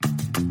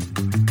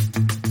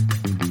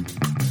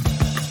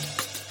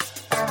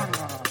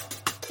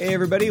Hey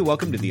everybody,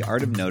 welcome to The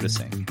Art of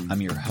Noticing.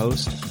 I'm your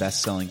host,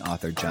 best-selling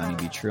author Johnny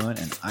B. Truant,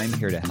 and I'm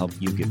here to help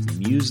you give the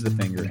muse the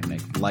finger and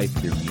make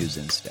life your muse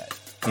instead.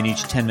 In each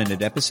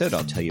 10-minute episode,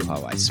 I'll tell you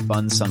how I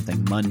spun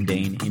something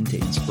mundane into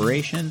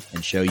inspiration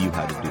and show you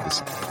how to do the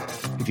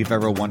same. If you've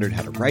ever wondered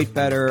how to write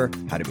better,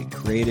 how to be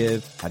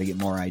creative, how to get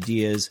more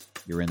ideas,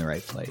 you're in the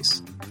right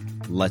place.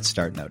 Let's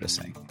start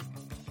noticing.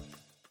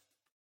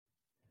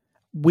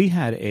 We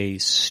had a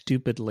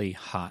stupidly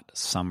hot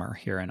summer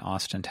here in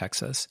Austin,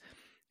 Texas.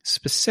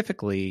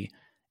 Specifically,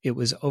 it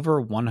was over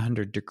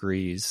 100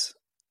 degrees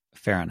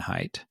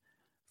Fahrenheit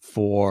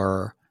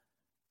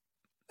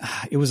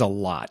it was a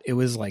lot. It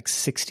was like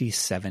 60,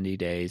 70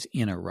 days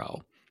in a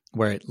row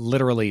where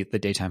literally the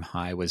daytime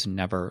high was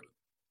never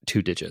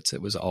 2 digits.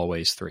 It was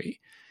always 3.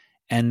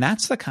 And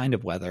that's the kind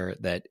of weather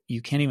that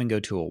you can't even go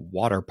to a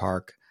water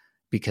park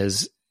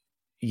because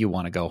you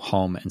want to go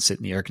home and sit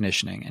in the air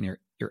conditioning and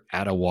you're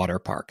at a water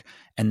park.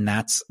 And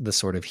that's the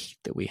sort of heat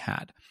that we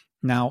had.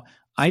 Now,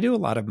 I do a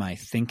lot of my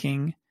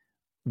thinking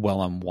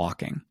while I'm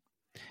walking,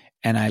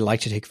 and I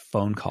like to take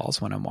phone calls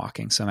when I'm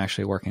walking. So I'm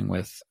actually working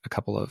with a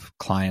couple of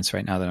clients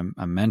right now that I'm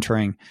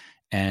mentoring,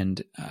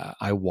 and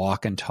I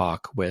walk and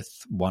talk with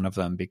one of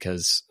them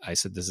because I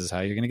said, this is how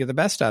you're going to get the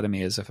best out of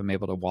me, is if I'm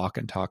able to walk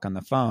and talk on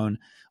the phone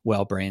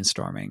while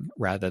brainstorming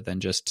rather than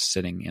just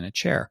sitting in a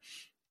chair.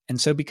 And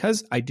so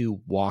because I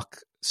do walk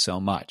so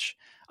much,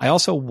 I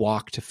also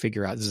walk to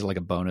figure out, this is like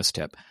a bonus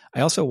tip,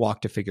 I also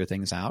walk to figure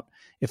things out.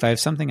 If I have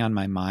something on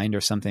my mind or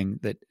something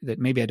that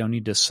maybe I don't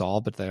need to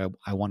solve, but that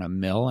I want to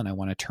mill and I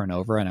want to turn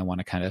over and I want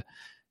to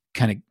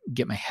kind of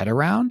get my head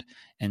around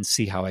and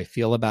see how I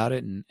feel about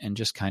it and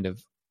just kind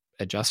of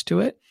adjust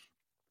to it,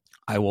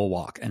 I will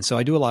walk. And so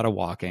I do a lot of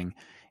walking.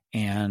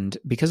 And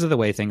because of the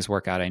way things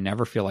work out, I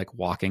never feel like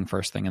walking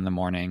first thing in the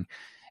morning,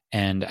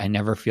 and I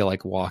never feel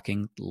like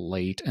walking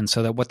late. And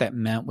so what that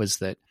meant was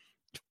that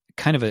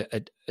kind of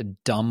a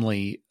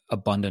dumbly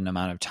abundant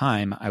amount of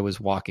time I was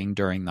walking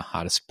during the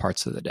hottest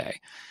parts of the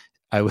day.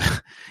 I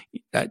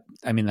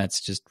mean, that's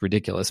just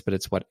ridiculous, but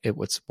it's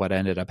what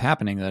ended up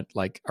happening, that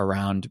like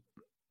around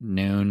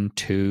noon,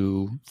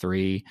 2,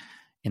 3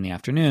 in the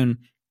afternoon,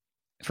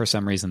 for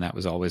some reason, that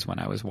was always when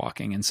I was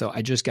walking. And so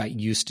I just got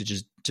used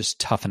to just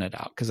toughing it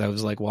out, because I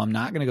was like, well, I'm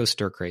not going to go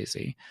stir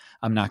crazy.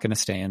 I'm not going to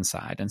stay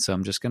inside. And so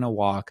I'm just going to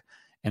walk,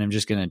 and I'm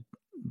just going to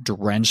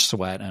drench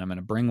sweat, and I'm going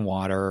to bring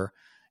water,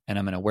 and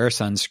I'm going to wear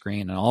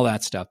sunscreen and all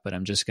that stuff, but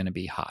I'm just going to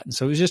be hot. And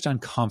so it was just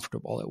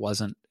uncomfortable. It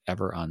wasn't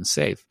ever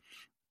unsafe.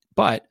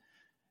 But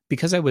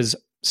because I was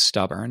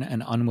stubborn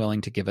and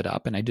unwilling to give it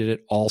up, and I did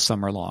it all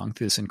summer long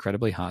through this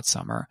incredibly hot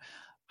summer,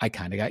 I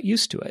kind of got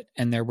used to it.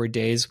 And there were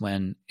days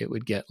when it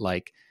would get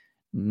like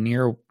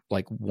near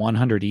like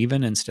 100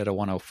 even instead of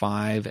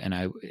 105. And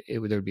there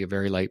would be a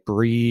very light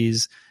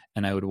breeze,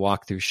 and I would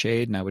walk through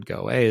shade, and I would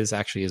go, hey, this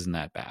actually isn't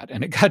that bad.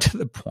 And it got to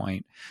the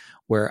point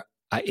where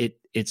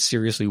it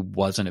seriously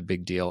wasn't a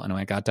big deal. And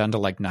when I got down to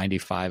like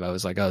 95, I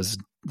was like, oh,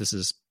 this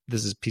is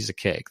a piece of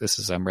cake.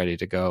 I'm ready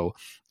to go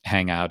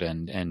hang out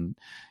and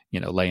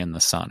lay in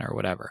the sun or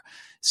whatever.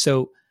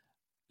 So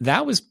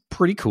that was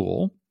pretty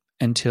cool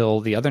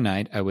until the other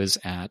night I was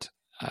at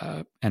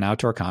an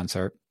outdoor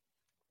concert,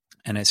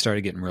 and it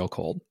started getting real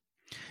cold.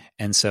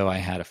 And so I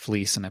had a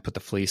fleece, and I put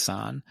the fleece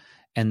on,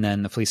 and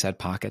then the fleece had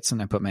pockets,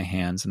 and I put my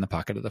hands in the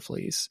pocket of the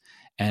fleece.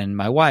 And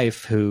my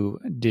wife, who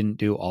didn't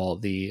do all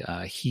the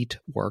heat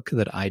work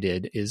that I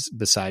did, is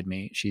beside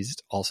me. She's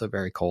also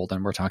very cold,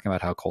 and we're talking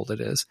about how cold it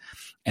is.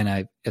 And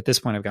at this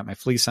point, I've got my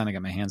fleece on, I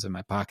got my hands in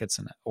my pockets,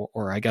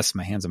 or I guess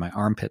my hands in my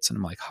armpits, and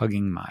I'm like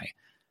hugging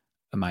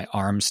my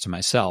arms to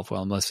myself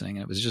while I'm listening.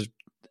 And it was just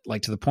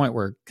like to the point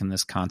where, can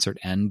this concert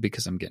end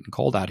because I'm getting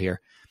cold out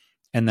here?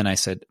 And then I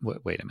said,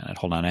 wait a minute,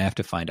 hold on. I have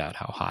to find out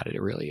how hot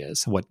it really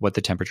is, what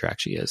the temperature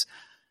actually is.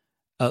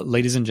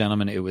 Ladies and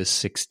gentlemen, it was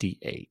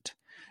 68.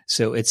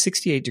 So at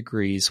 68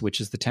 degrees,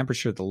 which is the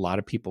temperature that a lot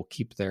of people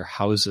keep their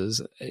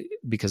houses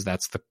because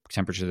that's the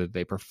temperature that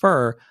they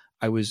prefer,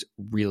 I was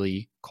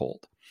really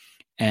cold.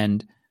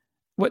 And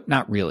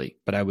not really,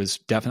 but I was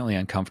definitely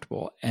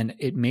uncomfortable. And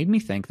it made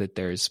me think that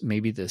there's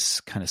maybe this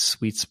kind of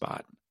sweet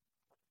spot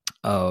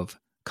of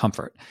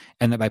comfort,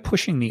 and that by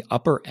pushing the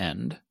upper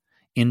end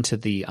into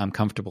the I'm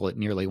comfortable at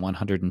nearly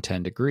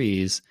 110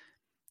 degrees,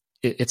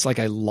 it's like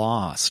I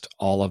lost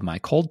all of my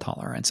cold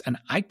tolerance. And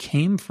I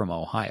came from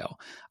Ohio.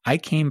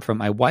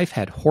 My wife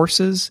had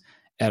horses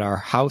at our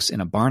house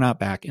in a barn out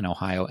back in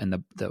Ohio,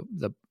 and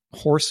the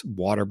horse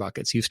water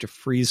buckets used to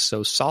freeze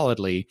so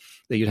solidly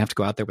that you'd have to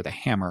go out there with a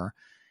hammer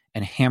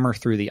and hammer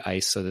through the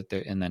ice so that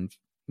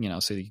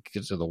so you could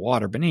get to the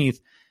water beneath.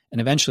 And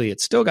eventually it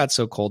still got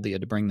so cold that you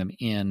had to bring them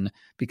in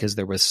because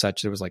there was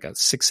like a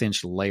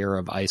 6-inch layer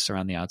of ice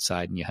around the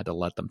outside, and you had to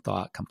let them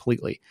thaw out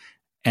completely.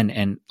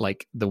 And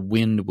like the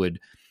wind would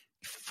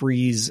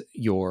freeze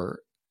your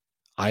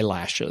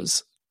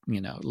eyelashes,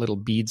 little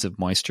beads of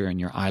moisture in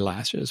your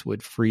eyelashes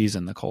would freeze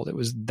in the cold. It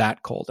was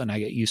that cold. And I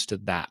get used to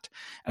that.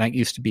 And I get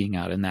used to being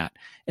out in that.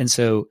 And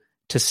so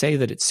to say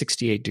that at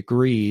 68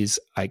 degrees,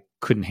 I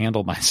couldn't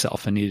handle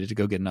myself and needed to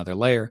go get another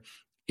layer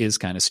is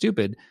kind of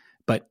stupid.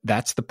 But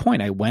that's the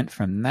point. I went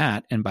from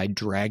that, and by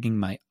dragging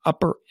my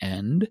upper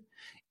end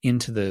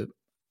into the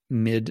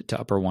mid to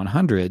upper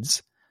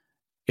 100s,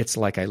 it's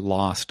like I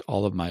lost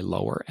all of my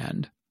lower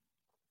end.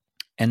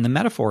 And the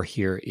metaphor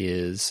here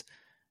is,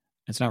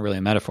 it's not really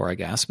a metaphor, I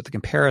guess, but the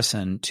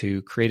comparison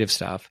to creative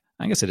stuff,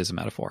 I guess it is a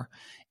metaphor,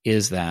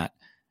 is that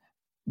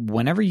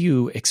whenever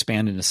you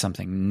expand into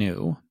something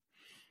new,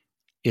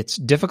 it's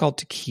difficult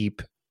to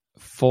keep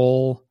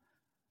full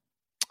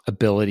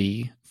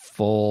ability,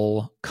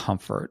 full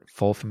comfort,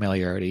 full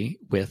familiarity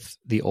with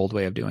the old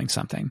way of doing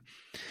something.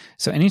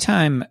 So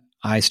anytime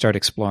I start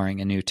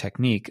exploring a new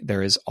technique,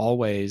 there is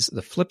always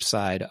the flip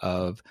side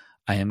of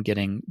I am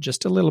getting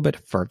just a little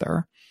bit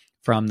further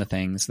from the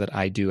things that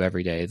I do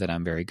every day that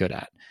I'm very good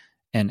at.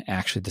 And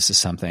actually, this is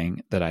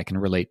something that I can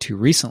relate to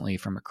recently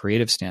from a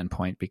creative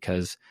standpoint,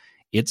 because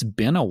it's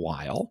been a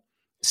while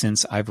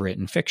since I've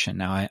written fiction.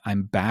 Now,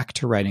 I'm back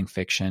to writing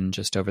fiction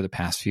just over the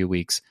past few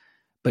weeks,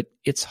 but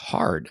it's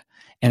hard.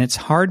 And it's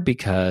hard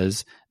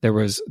because there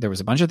was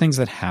a bunch of things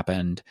that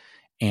happened,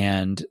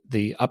 and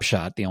the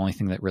upshot, the only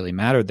thing that really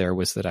mattered there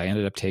was that I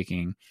ended up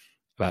taking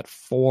about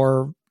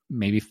 4,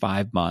 maybe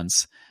 5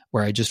 months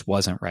where I just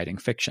wasn't writing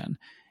fiction.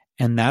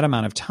 And that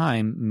amount of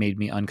time made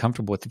me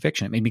uncomfortable with the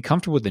fiction. It made me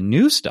comfortable with the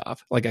new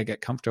stuff. Like I get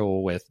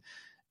comfortable with,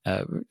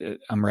 I'm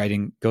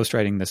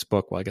ghostwriting this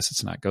book. Well, I guess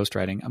it's not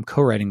ghostwriting. I'm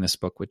co-writing this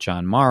book with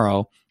John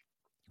Morrow,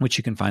 which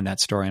you can find that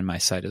story on my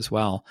site as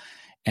well.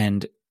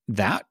 And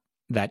that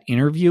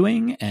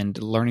interviewing and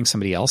learning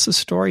somebody else's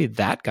story,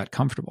 that got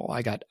comfortable.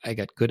 I got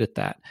good at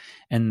that.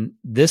 And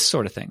this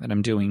sort of thing that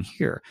I'm doing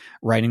here,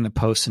 writing the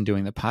posts and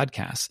doing the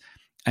podcasts.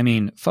 I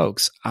mean,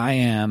 folks,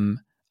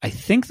 I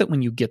think that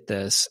when you get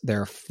this,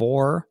 there are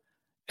 4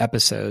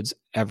 episodes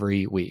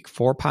every week,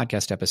 4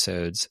 podcast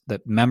episodes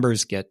that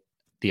members get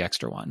the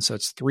extra one. So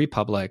it's 3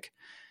 public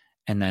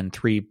and then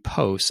 3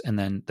 posts. And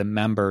then the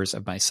members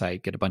of my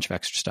site get a bunch of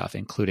extra stuff,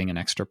 including an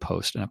extra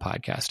post and a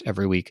podcast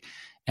every week.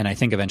 And I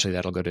think eventually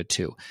that'll go to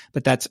 2,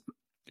 but that's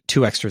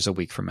 2 extras a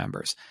week for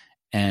members.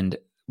 And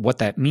what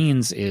that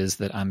means is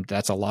that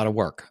that's a lot of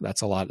work.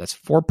 That's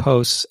 4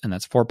 posts and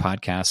that's 4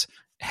 podcasts,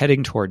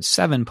 heading towards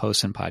 7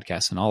 posts and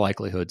podcasts in all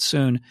likelihood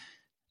soon.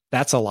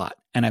 That's a lot.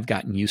 And I've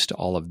gotten used to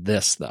all of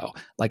this, though.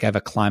 Like I've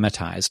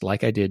acclimatized,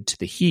 like I did to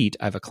the heat,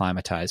 I've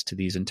acclimatized to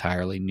these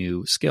entirely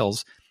new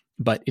skills,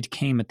 but it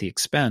came at the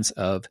expense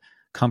of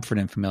comfort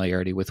and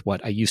familiarity with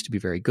what I used to be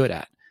very good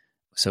at.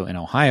 So in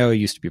Ohio, I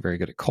used to be very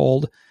good at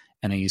cold,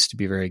 and I used to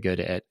be very good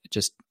at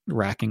just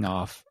racking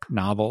off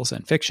novels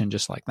and fiction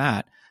just like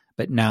that.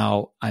 But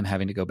now I'm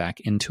having to go back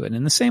into it. And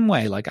in the same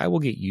way, like I will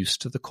get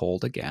used to the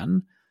cold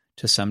again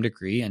to some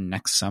degree, and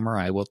next summer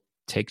I will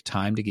take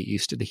time to get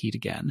used to the heat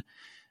again.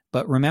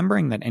 But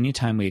remembering that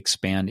anytime we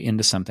expand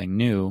into something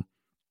new,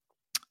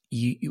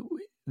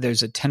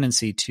 there's a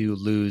tendency to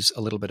lose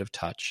a little bit of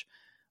touch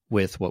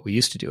with what we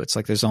used to do. It's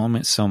like there's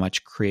only so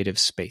much creative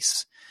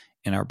space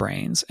in our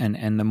brains.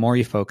 And the more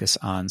you focus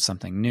on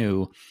something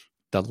new,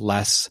 the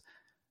less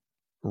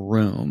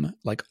room,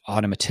 like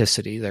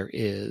automaticity there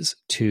is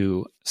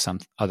to some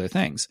other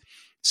things.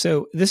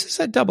 So this is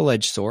a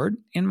double-edged sword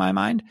in my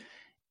mind.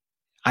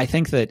 I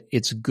think that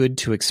it's good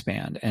to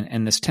expand,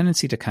 and this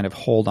tendency to kind of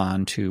hold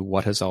on to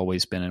what has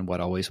always been and what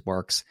always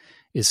works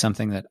is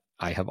something that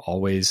I have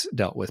always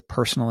dealt with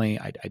personally.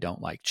 I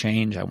don't like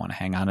change. I want to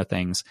hang on to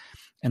things.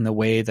 And the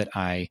way that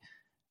I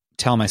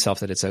tell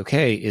myself that it's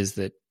okay is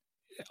that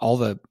all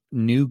the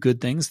new good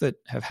things that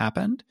have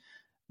happened,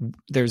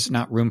 there's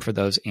not room for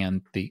those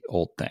and the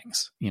old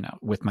things. You know,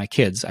 with my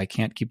kids, I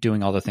can't keep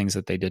doing all the things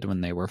that they did when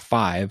they were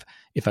 5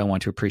 if I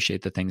want to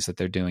appreciate the things that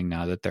they're doing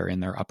now that they're in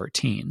their upper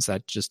teens.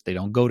 They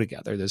don't go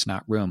together. There's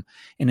not room.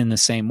 And in the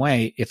same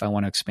way, if I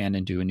want to expand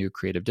into a new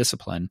creative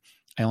discipline,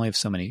 I only have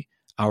so many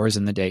hours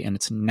in the day, and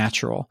it's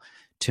natural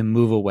to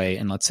move away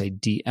and, let's say,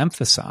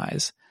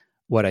 de-emphasize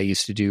what I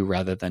used to do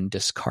rather than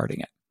discarding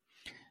it.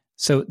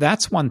 So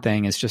that's one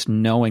thing, is just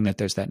knowing that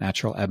there's that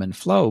natural ebb and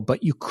flow.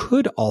 But you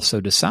could also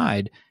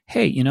decide,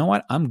 hey, you know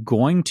what? I'm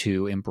going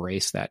to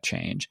embrace that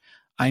change.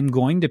 I'm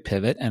going to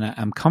pivot, and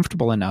I'm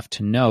comfortable enough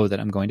to know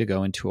that I'm going to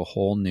go into a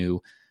whole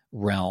new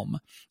realm,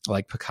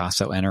 like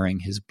Picasso entering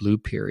his blue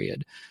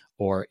period,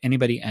 or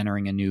anybody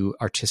entering a new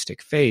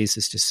artistic phase,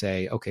 is to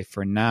say, okay,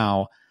 for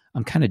now,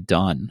 I'm kind of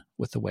done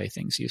with the way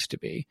things used to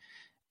be.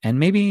 And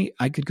maybe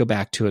I could go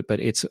back to it, but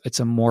it's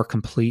a more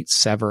complete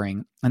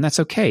severing, and that's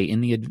okay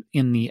in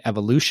the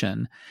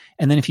evolution.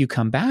 And then if you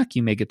come back,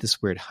 you may get this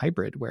weird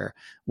hybrid where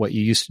what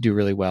you used to do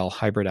really well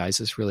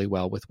hybridizes really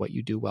well with what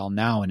you do well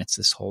now, and it's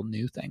this whole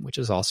new thing, which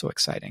is also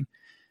exciting.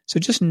 So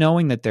just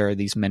knowing that there are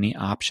these many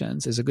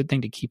options is a good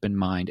thing to keep in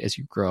mind as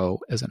you grow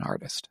as an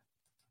artist.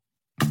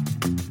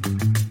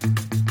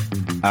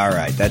 All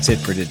right, that's it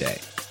for today.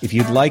 If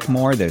you'd like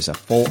more, there's a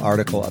full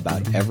article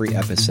about every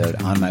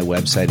episode on my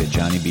website at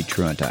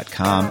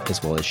johnnybtruant.com,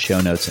 as well as show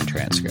notes and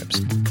transcripts.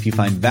 If you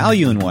find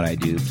value in what I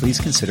do, please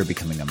consider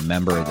becoming a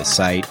member of the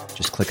site.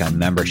 Just click on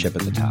membership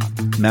at the top.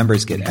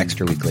 Members get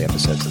extra weekly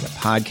episodes of the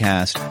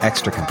podcast,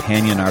 extra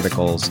companion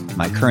articles,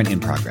 my current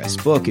in-progress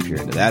book, if you're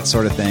into that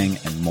sort of thing,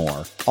 and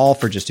more, all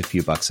for just a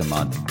few bucks a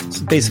month.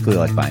 It's basically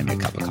like buying me a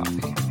cup of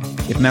coffee.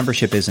 If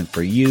membership isn't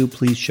for you,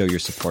 please show your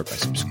support by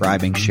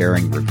subscribing,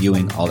 sharing,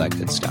 reviewing, all that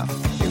good stuff.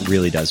 It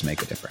really does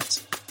make a difference.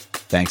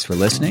 Thanks for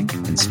listening,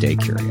 and stay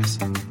curious.